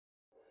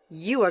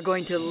You are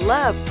going to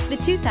love the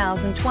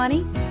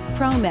 2020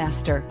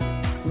 ProMaster.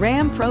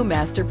 Ram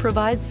ProMaster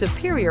provides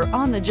superior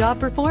on-the-job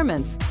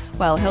performance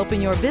while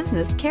helping your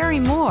business carry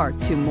more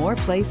to more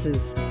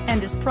places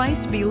and is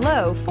priced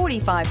below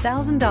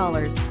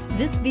 $45,000.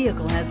 This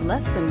vehicle has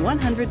less than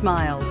 100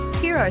 miles.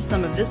 Here are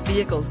some of this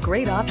vehicle's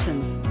great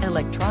options: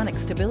 electronic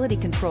stability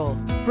control,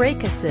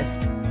 brake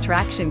assist,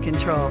 traction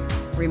control,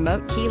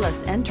 remote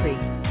keyless entry,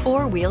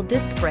 four-wheel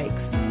disc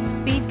brakes,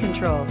 speed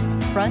control,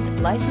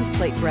 front license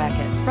plate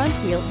bracket, front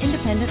wheel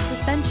independent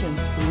suspension,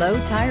 low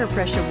tire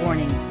pressure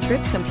warning,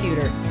 trip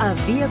computer. A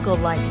vehicle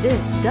like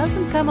this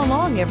doesn't come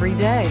along every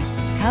day.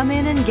 Come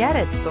in and get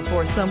it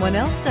before someone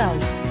else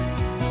does.